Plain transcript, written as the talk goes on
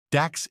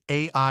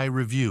DaxAI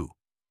Review.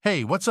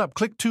 Hey, what's up,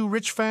 Click2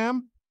 Rich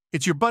fam?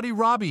 It's your buddy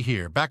Robbie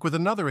here, back with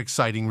another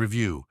exciting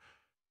review.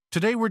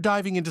 Today we're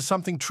diving into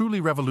something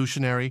truly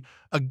revolutionary,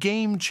 a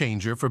game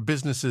changer for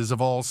businesses of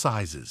all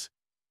sizes.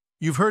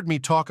 You've heard me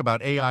talk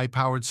about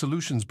AI-powered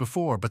solutions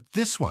before, but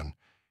this one,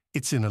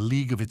 it's in a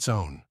league of its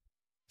own.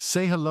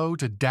 Say hello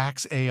to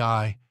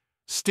DaxAI.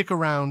 Stick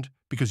around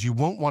because you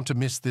won't want to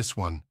miss this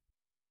one.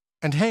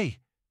 And hey,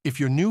 if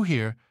you're new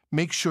here,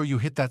 make sure you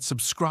hit that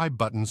subscribe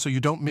button so you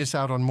don't miss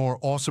out on more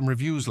awesome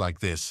reviews like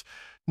this.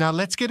 Now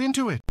let's get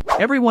into it.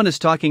 Everyone is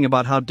talking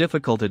about how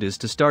difficult it is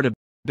to start a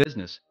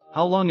business,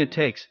 how long it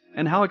takes,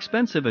 and how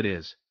expensive it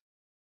is.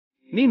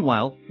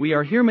 Meanwhile, we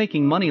are here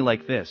making money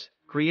like this,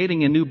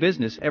 creating a new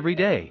business every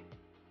day.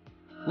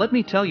 Let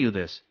me tell you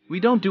this,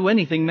 we don't do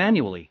anything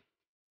manually.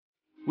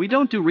 We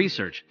don't do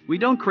research, we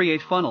don't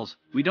create funnels,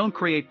 we don't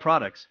create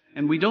products,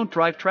 and we don't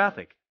drive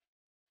traffic.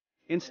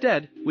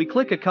 Instead, we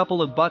click a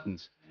couple of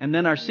buttons, and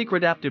then our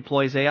secret app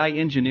deploys AI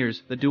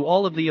engineers that do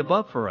all of the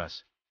above for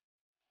us.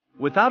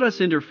 Without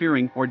us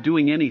interfering or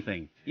doing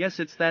anything. Yes,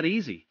 it's that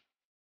easy.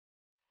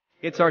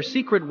 It's our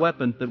secret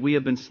weapon that we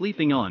have been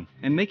sleeping on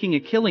and making a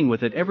killing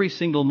with it every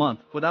single month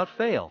without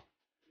fail.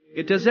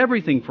 It does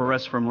everything for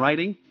us from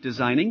writing,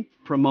 designing,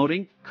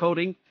 promoting,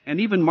 coding, and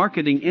even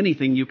marketing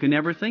anything you can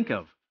ever think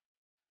of.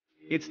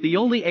 It's the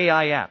only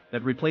AI app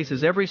that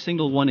replaces every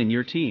single one in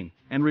your team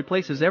and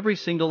replaces every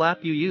single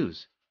app you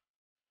use.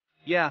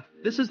 Yeah,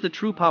 this is the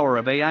true power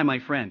of AI, my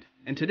friend,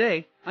 and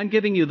today, I'm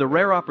giving you the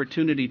rare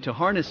opportunity to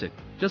harness it,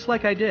 just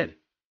like I did.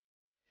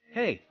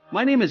 Hey,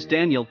 my name is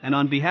Daniel, and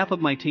on behalf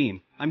of my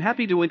team, I'm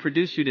happy to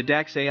introduce you to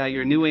DaxAI,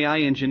 your new AI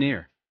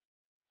engineer.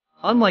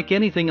 Unlike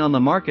anything on the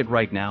market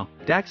right now,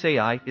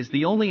 DaxAI is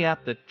the only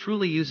app that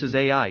truly uses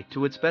AI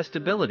to its best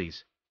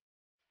abilities.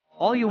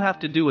 All you have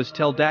to do is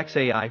tell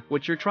DaxAI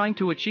what you're trying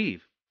to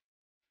achieve.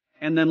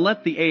 And then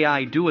let the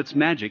AI do its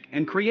magic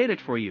and create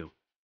it for you.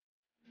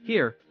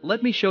 Here,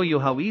 let me show you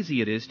how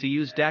easy it is to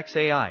use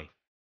DaxAI.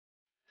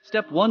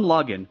 Step 1.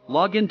 Login.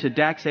 Log in to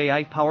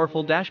DaxAI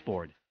powerful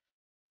dashboard.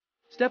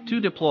 Step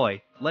 2.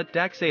 Deploy. Let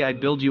DaxAI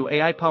build you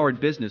AI-powered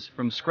business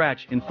from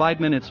scratch in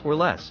 5 minutes or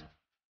less.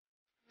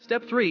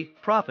 Step 3.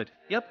 Profit.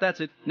 Yep, that's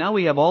it. Now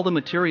we have all the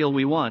material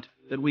we want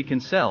that we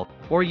can sell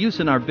or use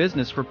in our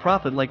business for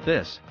profit like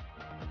this.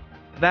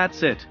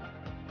 That's it.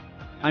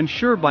 I'm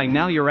sure by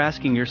now you're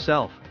asking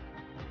yourself,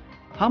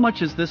 how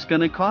much is this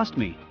gonna cost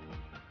me?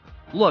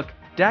 Look,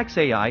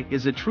 DaxAI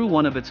is a true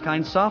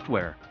one-of-its-kind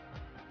software.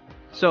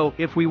 So,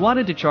 if we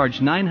wanted to charge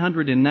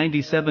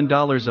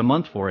 $997 a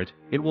month for it,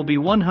 it will be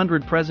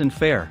 $100%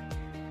 fair.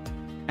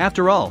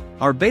 After all,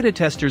 our beta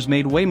testers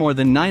made way more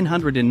than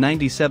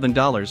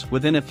 $997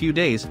 within a few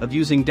days of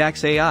using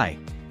DaxAI.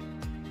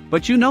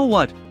 But you know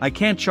what, I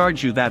can't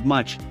charge you that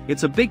much,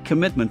 it's a big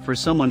commitment for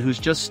someone who's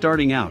just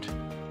starting out.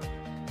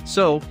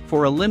 So,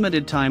 for a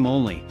limited time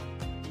only,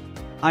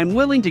 I'm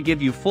willing to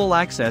give you full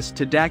access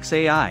to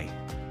DaxAI.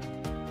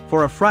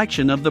 For a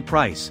fraction of the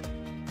price.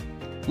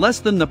 Less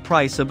than the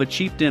price of a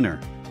cheap dinner.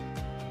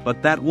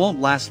 But that won't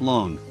last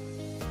long.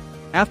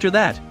 After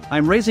that,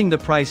 I'm raising the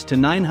price to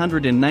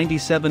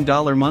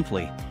 $997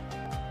 monthly.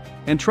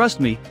 And trust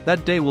me,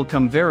 that day will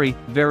come very,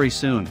 very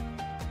soon.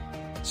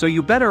 So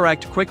you better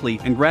act quickly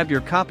and grab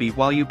your copy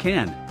while you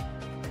can.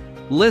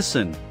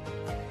 Listen.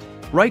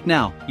 Right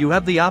now, you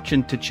have the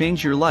option to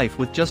change your life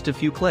with just a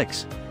few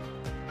clicks.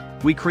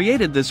 We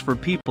created this for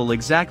people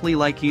exactly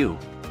like you.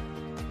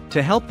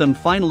 To help them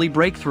finally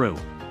break through.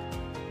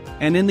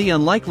 And in the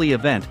unlikely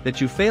event that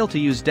you fail to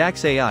use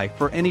DaxAI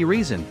for any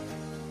reason,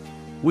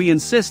 we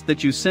insist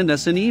that you send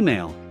us an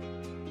email.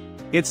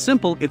 It's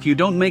simple. If you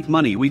don't make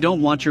money, we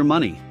don't want your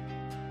money.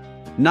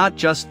 Not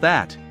just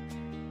that.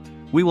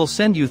 We will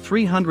send you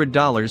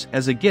 $300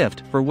 as a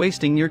gift for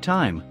wasting your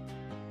time.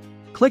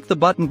 Click the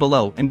button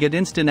below and get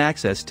instant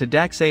access to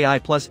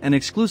DaxAI plus an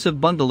exclusive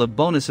bundle of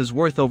bonuses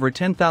worth over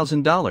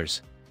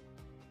 $10,000.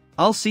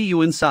 I'll see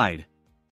you inside.